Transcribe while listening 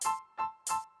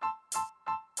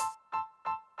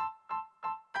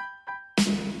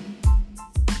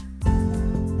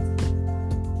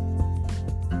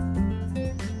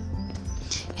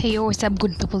Hey, what's up,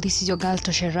 good people? This is your girl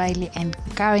Tosha Riley, and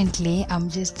currently I'm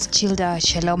just chilled at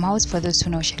Shalom House. For those who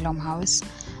know Shalom House,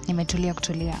 nimetulia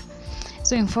kutulia.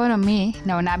 So in front of me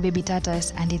naona baby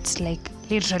tatas, and it's like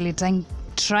literally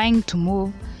trying to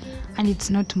move, and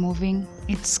it's not moving.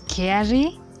 It's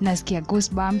scary. Nasikia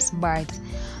goosebumps, but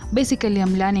basically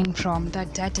I'm learning from that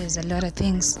tatas a lot of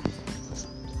things.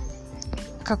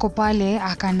 Kako pale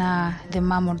akana the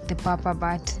mom or the papa,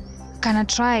 but kana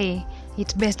try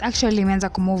it best. Actually imeanza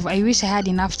kumove. I wish I had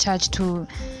enough charge to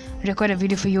record a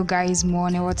video for you guys more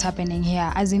on what's happening here.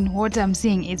 As in what I'm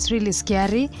seeing, it's really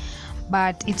scary,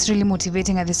 but it's really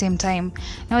motivating at the same time.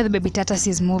 Now the baby tatas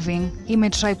is moving. He may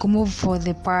try to move for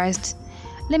the past,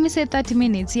 let me say 30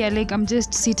 minutes. Yeah, like I'm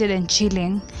just seated and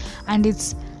chilling, and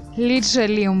it's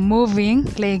literally moving.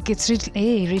 Like it's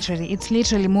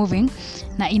literally moving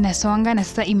na inasonga, na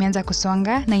sasa imeanza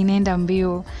kusonga na inaenda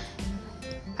mbio,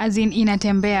 as in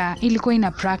inatembea. Ilikuwa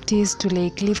ina practice to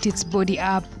like lift its body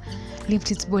up.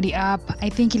 I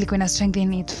think ilikuwa ina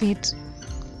strengthen its feet.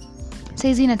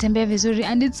 Saizi inatembea vizuri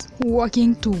and it's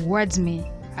walking towards me.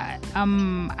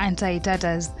 I'm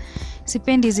anti-tatas.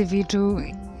 Sipendi hizi vitu,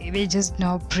 they just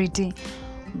not pretty,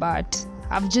 but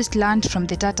I've just learned from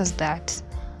the tatas that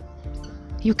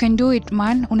you can do it,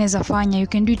 man. Unaweza fanya, you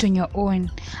can do it on your own.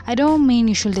 I don't mean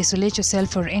you should isolate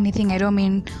yourself or anything. I don't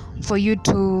mean for you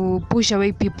to push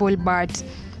away people, but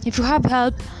if you have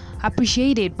help,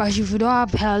 appreciate it. But if you don't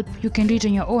have help, you can do it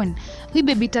on your own. We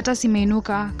baby tatas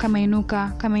imeinuka, kama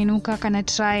inuka, kana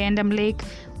try, and I'm like,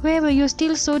 wherever, you're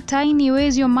still so tiny,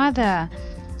 where's your mother?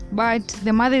 But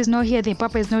the mother is not here, the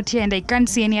papa is not here, and I can't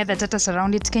see any other tatas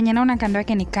around it. Kenya naona kando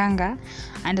yake ni kanga,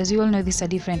 and as you all know, these are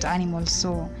different animals,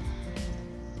 so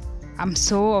I'm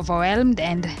so overwhelmed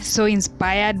and so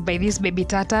inspired by these baby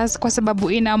tatas kwa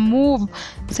sababu ina move.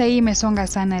 Sasa hii imesonga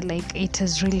sana, like it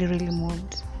has really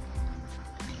moved.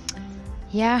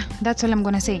 Yeah, that's all I'm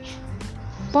gonna say.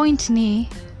 Point ni,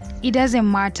 it doesn't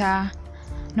matter,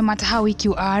 no matter how weak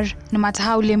you are, no matter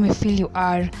how lame you feel you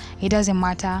are, it doesn't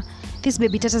matter. This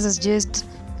baby tatas has just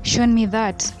shown me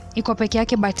that iko peke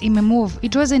yake, but ime move.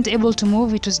 It wasn't able to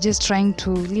move, it was just trying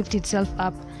to lift itself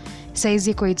up.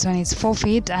 Saizi it's on its 4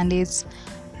 feet and it's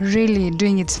really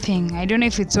doing its thing. I don't know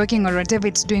if it's working or whatever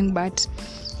it's doing, but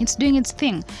it's doing its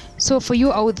thing. So for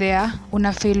you out there,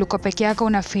 una feel uko peke yako,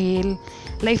 una feel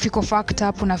life iko fucked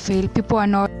up, una feel people are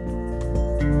not